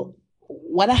 So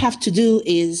what I have to do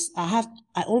is I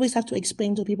always have to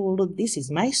explain to people, look, this is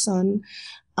my son.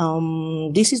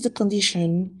 This is the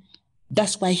condition.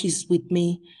 That's why he's with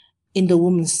me in the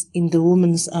women's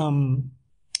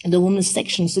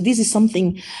section. So this is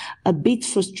something a bit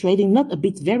frustrating, not a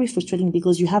bit, very frustrating,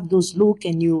 because you have those look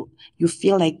and you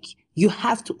feel like you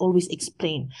have to always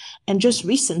explain. And just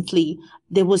recently,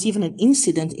 there was even an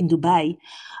incident in Dubai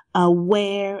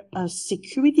where a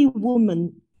security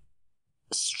woman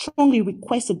strongly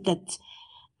requested that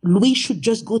Louis should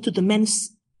just go to the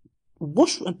men's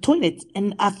toilet.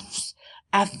 And I've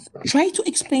tried to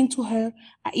explain to her.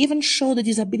 I even showed the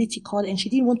disability card, and she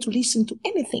didn't want to listen to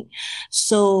anything.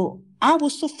 So I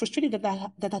was so frustrated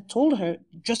that I told her,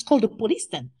 just call the police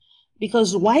then.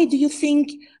 Because why do you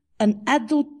think an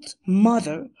adult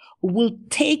mother will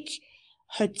take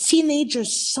her teenager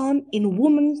son in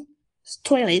women's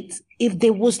toilet if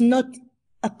there was not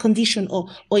a condition or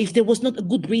if there was not a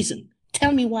good reason?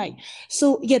 Tell me why.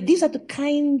 So yeah, these are the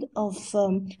kind of,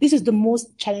 this is the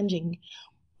most challenging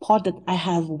part that I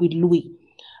have with Louis.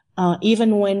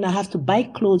 Even when I have to buy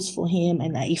clothes for him,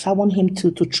 and if I want him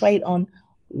to try it on,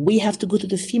 we have to go to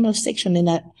the female section,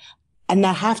 and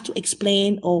I have to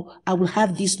explain, or I will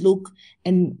have this look,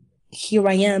 and here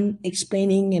I am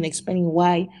explaining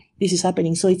why this is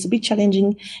happening. So it's a bit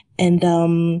challenging. And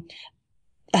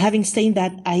having said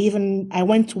that, I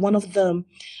went to one of the,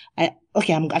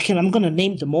 I'm going to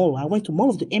name them all. I went to Mall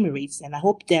of the Emirates, and I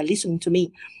hope they're listening to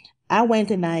me. I went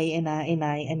and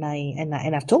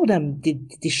I told them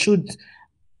they should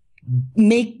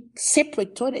make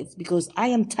separate toilets, because I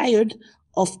am tired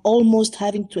of almost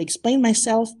having to explain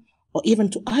myself or even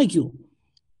to argue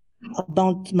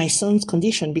about my son's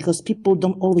condition, because people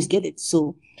don't always get it.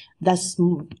 So that's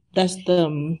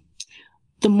the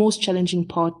most challenging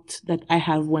part that I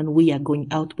have when we are going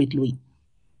out with Louis.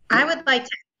 I would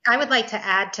like to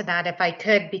add to that if I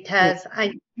could, because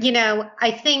yeah.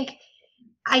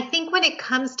 I think when it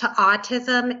comes to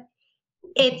autism,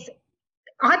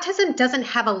 autism doesn't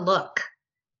have a look.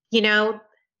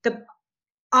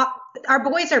 Our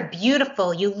boys are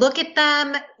beautiful. You look at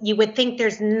them, you would think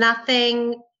there's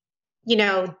nothing,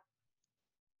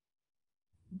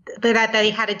 that they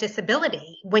had a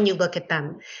disability when you look at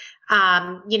them.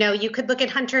 You could look at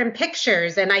Hunter in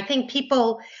pictures, and I think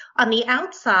people on the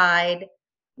outside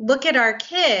look at our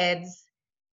kids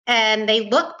and they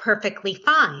look perfectly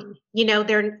fine.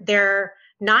 They're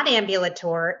not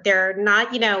ambulatory. They're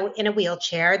not, in a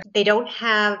wheelchair. They don't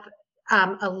have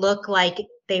a look like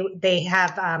they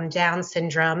have Down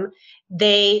syndrome.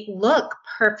 They look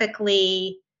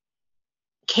perfectly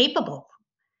capable.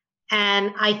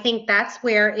 And I think that's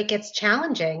where it gets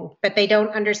challenging, but they don't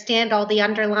understand all the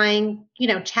underlying,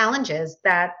 challenges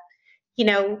that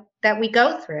we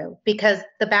go through, because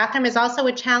the bathroom is also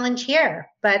a challenge here.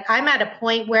 But I'm at a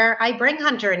point where I bring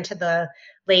Hunter into the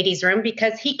ladies' room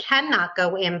because he cannot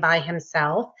go in by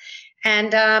himself.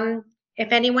 And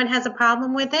if anyone has a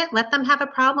problem with it, let them have a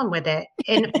problem with it.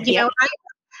 And,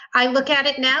 I look at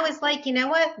it now as like,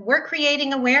 what? We're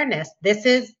creating awareness. This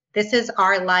is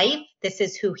our life. This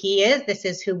is who he is. This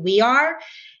is who we are.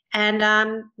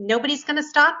 And nobody's going to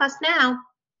stop us now.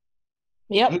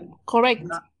 Yep, correct.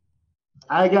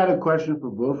 I got a question for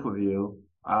both of you,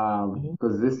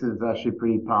 because this is actually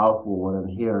pretty powerful what I'm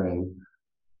hearing.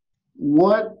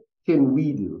 What can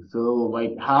we do? So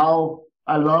like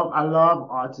I love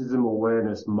Autism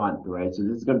Awareness Month, right? So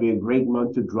this is going to be a great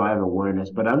month to drive awareness,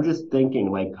 but I'm just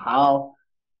thinking like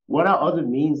what are other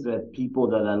means that people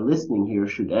that are listening here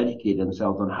should educate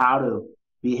themselves on how to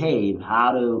behave,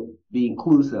 how to be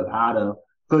inclusive,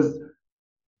 because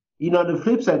the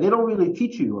flip side, they don't really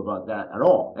teach you about that at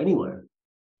all anywhere.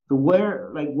 So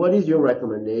what is your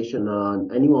recommendation on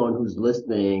anyone who's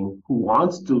listening, who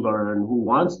wants to learn, who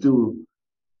wants to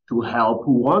help,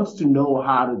 who wants to know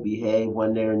how to behave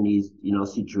when they're in these,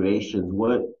 situations?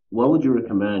 What would you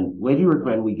recommend? Where do you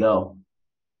recommend we go?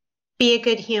 Be a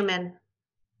good human.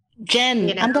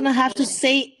 Jen, I'm going to have to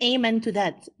say amen to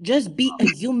that. Just be a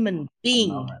human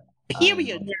being,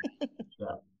 period. Yeah.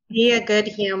 Be a good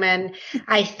human.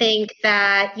 I think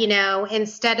that,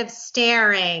 instead of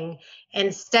staring,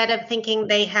 instead of thinking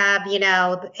they have,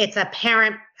 it's a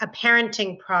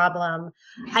parenting problem,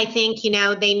 I think,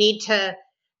 they need to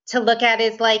look at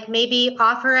is like maybe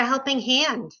offer a helping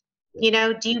hand.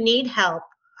 Do you need help?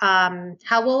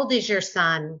 How old is your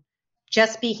son?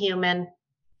 Just be human.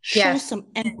 Show some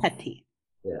empathy.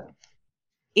 Yeah.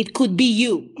 It could be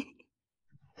you.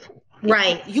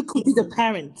 Right. You could be the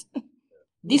parent.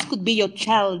 This could be your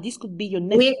child. This could be your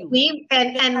nephew.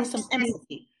 And have some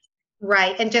empathy.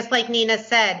 Right. And just like Nina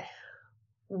said,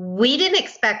 we didn't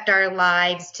expect our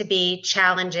lives to be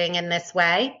challenging in this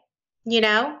way.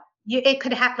 It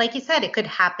could have, like you said, it could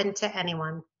happen to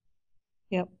anyone.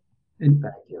 Yep. And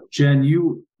Jen,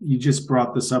 you just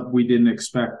brought this up. We didn't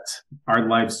expect our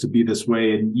lives to be this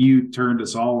way, and you turned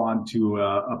us all onto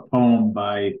a poem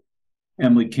by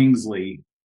Emily Kingsley,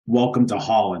 "Welcome to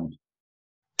Holland."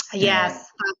 Yes.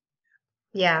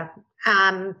 Yeah.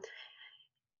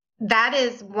 That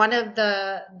is one of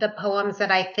the poems that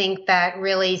I think that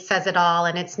really says it all.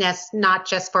 And it's not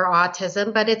just for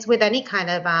autism, but it's with any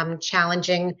kind of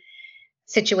challenging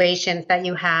situations that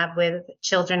you have with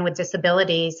children with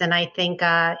disabilities. And I think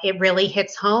it really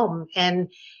hits home.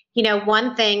 And,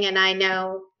 one thing, and I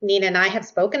know Nina and I have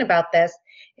spoken about this,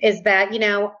 is that,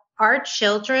 our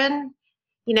children,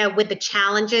 with the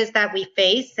challenges that we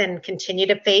face and continue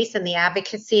to face and the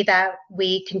advocacy that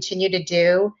we continue to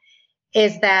do,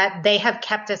 is that they have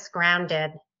kept us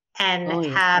grounded and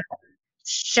have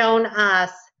shown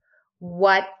us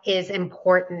what is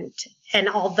important. And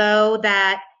although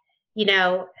that,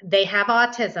 they have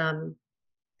autism,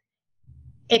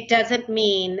 it doesn't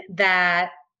mean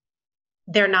that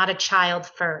they're not a child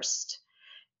first.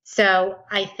 So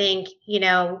I think,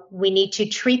 we need to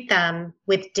treat them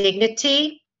with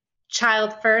dignity,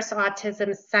 child first,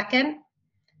 autism second.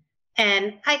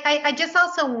 And I just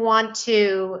also want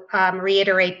to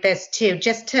reiterate this too,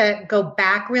 just to go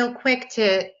back real quick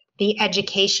to the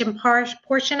education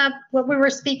portion of what we were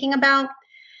speaking about.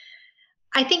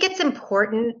 I think it's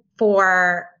important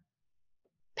for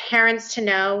parents to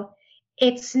know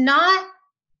it's not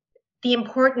the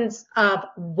importance of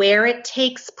where it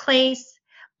takes place,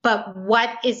 but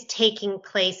what is taking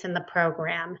place in the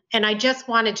program. And I just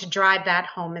wanted to drive that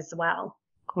home as well.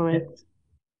 Correct.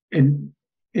 And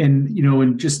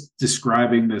in just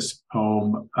describing this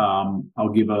poem, I'll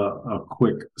give a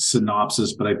quick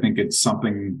synopsis, but I think it's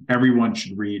something everyone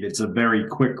should read. It's a very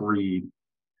quick read,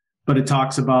 but it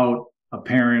talks about a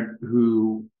parent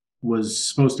who was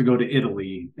supposed to go to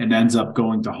Italy and ends up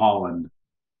going to Holland.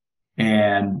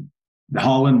 And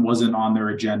Holland wasn't on their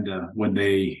agenda when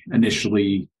they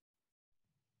initially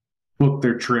booked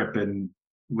their trip. And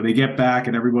when they get back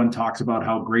and everyone talks about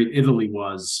how great Italy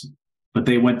was, but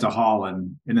they went to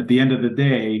Holland. And at the end of the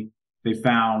day, they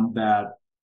found that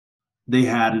they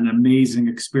had an amazing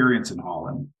experience in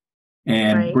Holland.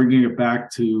 And bringing it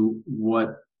back to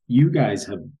what you guys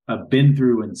have been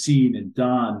through and seen and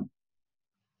done,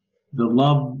 the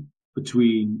love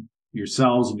between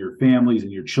yourselves and your families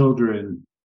and your children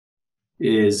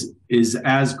is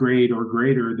as great or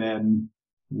greater than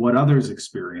what others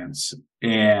experience.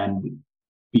 And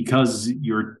because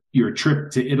your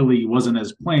trip to Italy wasn't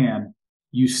as planned,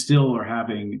 you still are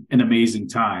having an amazing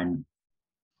time.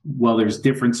 While there's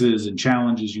differences and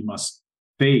challenges you must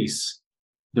face,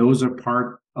 those are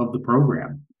part of the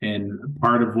program and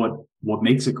part of what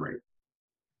makes it great.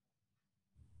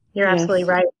 You're absolutely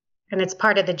right. And it's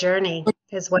part of the journey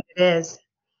is what it is.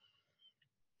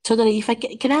 Totally. If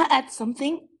can I add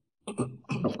something?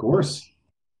 Of course.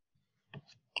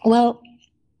 Well,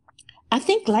 I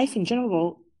think life in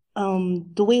general,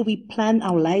 the way we plan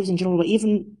our lives in general,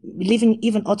 even leaving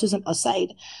even autism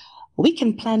aside, we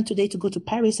can plan today to go to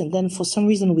Paris and then for some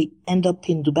reason we end up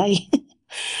in Dubai.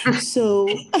 So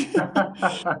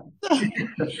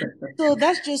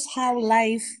that's just how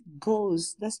life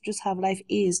goes. That's just how life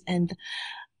is. And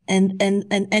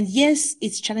yes,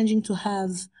 it's challenging to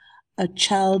have a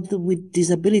child with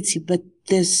disability, but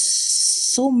there's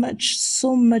so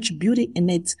much beauty in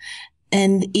it.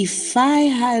 And if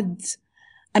I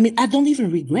don't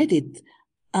even regret it.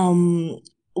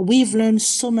 We've learned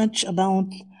so much about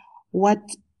what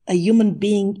a human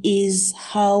being is,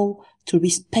 how to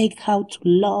respect, how to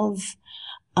love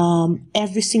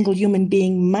every single human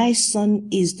being. My son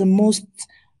is the most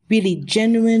really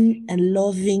genuine and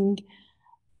loving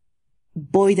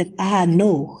boy that I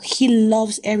know. He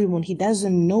loves everyone. He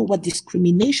doesn't know what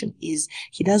discrimination is.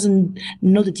 He doesn't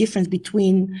know the difference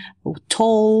between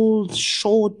tall,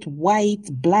 short, white,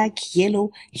 black,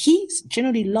 yellow. He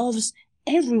generally loves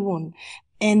everyone.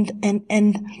 And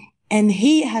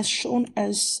he has shown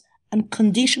us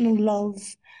unconditional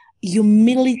love,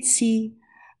 humility,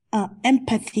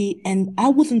 empathy, and I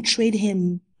wouldn't trade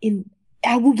him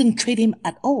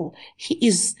at all. He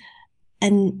is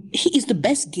the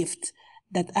best gift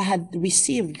that I had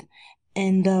received.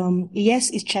 And yes,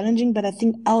 it's challenging, but I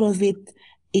think out of it,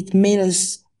 it made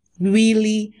us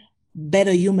really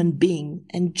better human being.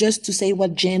 And just to say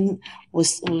what Jen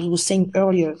was saying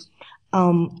earlier,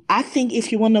 I think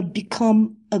if you want to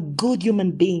become a good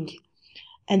human being,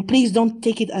 and please don't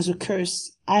take it as a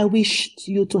curse, I wish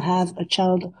you to have a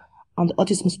child on the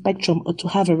autism spectrum or to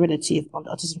have a relative on the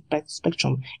autism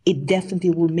spectrum. It definitely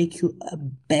will make you a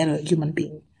better human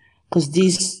being, because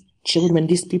these children,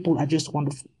 these people are just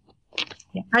wonderful.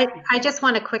 Yeah. I just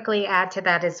want to quickly add to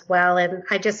that as well. And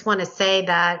I just want to say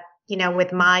that,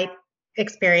 with my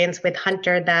experience with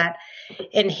Hunter, that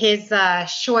in his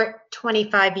short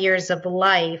 25 years of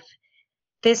life,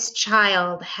 this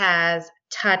child has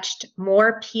touched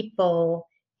more people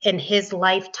in his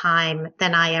lifetime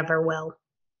than I ever will.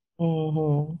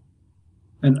 Mm-hmm.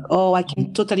 And I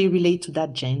can totally relate to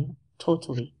that, Jane.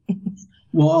 Totally.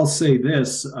 Well, I'll say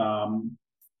this,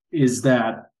 is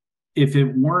that if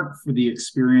it weren't for the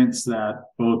experience that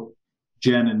both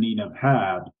Jen and Nina have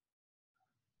had,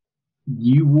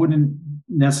 you wouldn't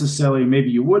necessarily, maybe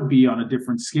you would be on a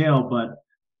different scale, but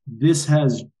this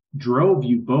has drove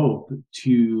you both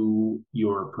to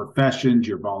your professions,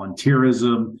 your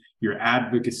volunteerism, your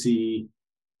advocacy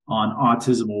on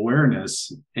autism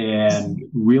awareness, and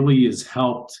really has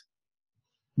helped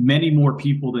many more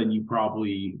people than you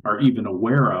probably are even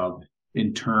aware of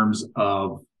in terms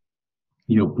of,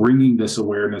 bringing this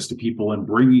awareness to people and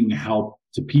bringing help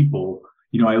to people.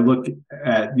 I look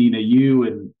at Nina, you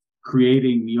and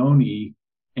creating Neoni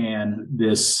and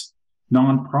this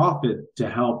nonprofit to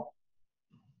help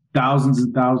thousands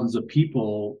and thousands of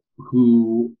people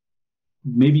who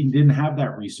maybe didn't have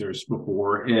that resource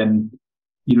before. And,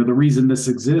 the reason this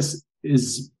exists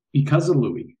is because of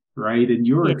Louis, right? And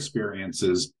your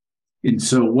experiences. And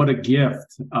so what a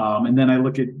gift. And then I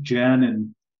look at Jen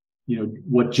and,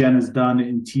 what Jen has done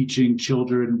in teaching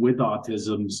children with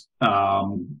autisms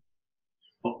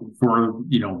for,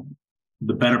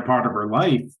 the better part of her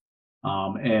life.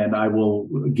 And I will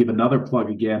give another plug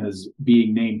again as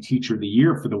being named Teacher of the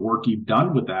Year for the work you've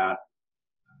done with that.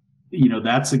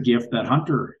 That's a gift that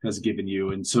Hunter has given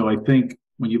you. And so I think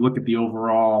when you look at the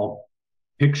overall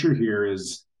picture here,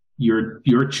 is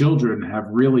your children have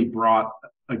really brought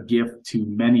a gift to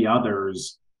many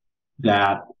others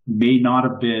that may not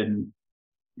have been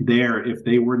there if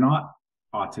they were not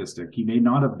autistic. You may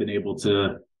not have been able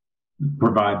to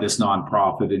provide this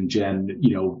nonprofit, and Jen,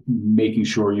 making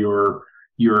sure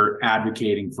you're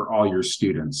advocating for all your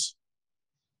students.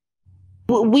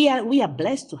 Well, we are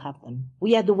blessed to have them.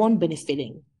 We are the one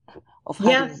benefiting of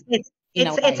having.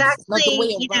 Yes, it's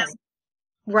actually,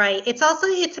 right.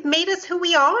 It's made us who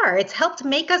we are. It's helped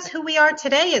make us who we are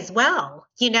today as well.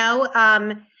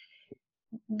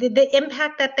 The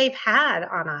impact that they've had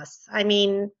on us. I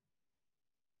mean,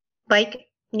 like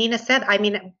Nina said,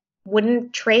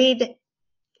 wouldn't trade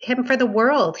him for the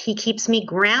world. He keeps me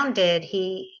grounded.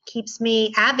 He keeps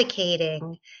me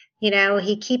advocating.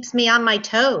 He keeps me on my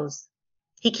toes.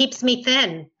 He keeps me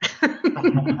thin.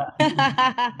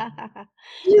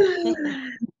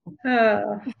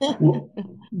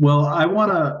 Well, I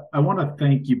want to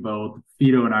thank you both.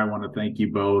 Fido and I want to thank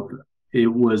you both. It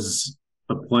was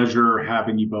a pleasure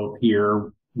having you both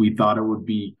here. We thought it would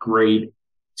be great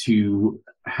to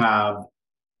have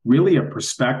really a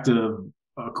perspective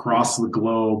across the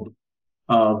globe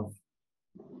of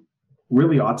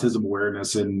really autism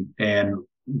awareness and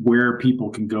where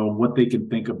people can go, what they can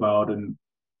think about. And,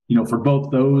 for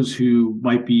both those who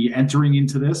might be entering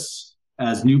into this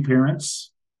as new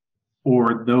parents,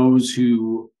 or those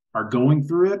who are going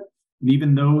through it, and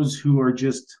even those who are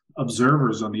just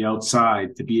observers on the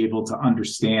outside, to be able to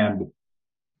understand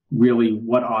really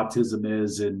what autism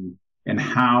is and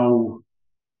how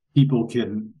people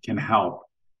can help.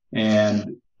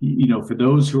 And, for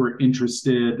those who are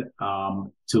interested,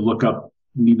 to look up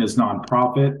Nina's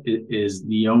nonprofit, it is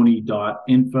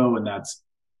neoni.info, and that's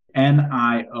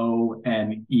NIONE.info,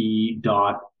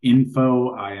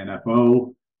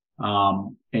 INFO.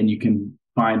 And you can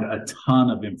find a ton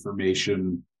of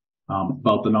information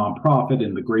about the nonprofit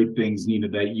and the great things, Nina,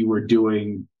 that you are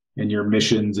doing and your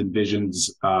missions and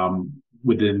visions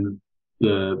within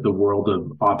the world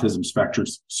of autism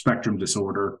spectrum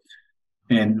disorder.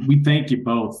 And we thank you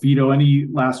both. Fido, any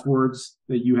last words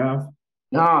that you have?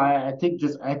 No, I think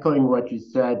just echoing what you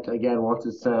said, again, want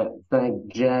to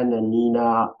thank Jen and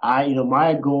Nina.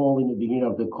 My goal in the beginning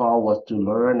of the call was to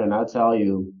learn, and I'll tell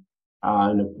you,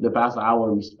 the past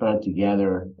hour we spent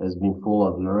together has been full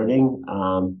of learning,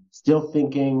 still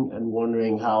thinking and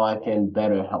wondering how I can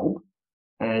better help,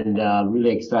 and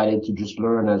really excited to just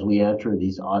learn as we enter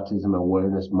this Autism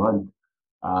Awareness Month,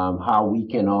 how we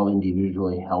can all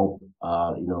individually help,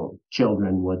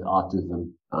 children with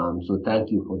autism. So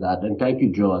thank you for that. And thank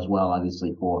you, Joe, as well,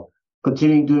 obviously, for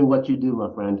continuing doing what you do,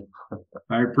 my friend.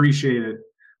 I appreciate it.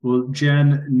 Well,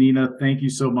 Jen, Nina, thank you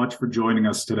so much for joining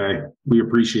us today. We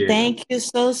appreciate it. Thank you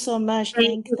so much.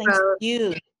 Thank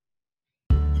you.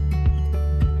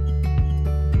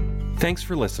 Thanks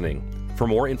for listening. For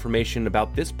more information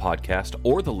about this podcast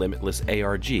or the Limitless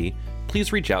ARG,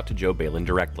 please reach out to Joe Balin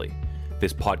directly.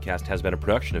 This podcast has been a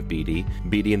production of BD.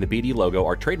 BD and the BD logo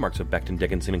are trademarks of Becton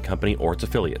Dickinson & Company or its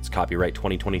affiliates. Copyright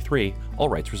 2023, all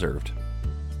rights reserved.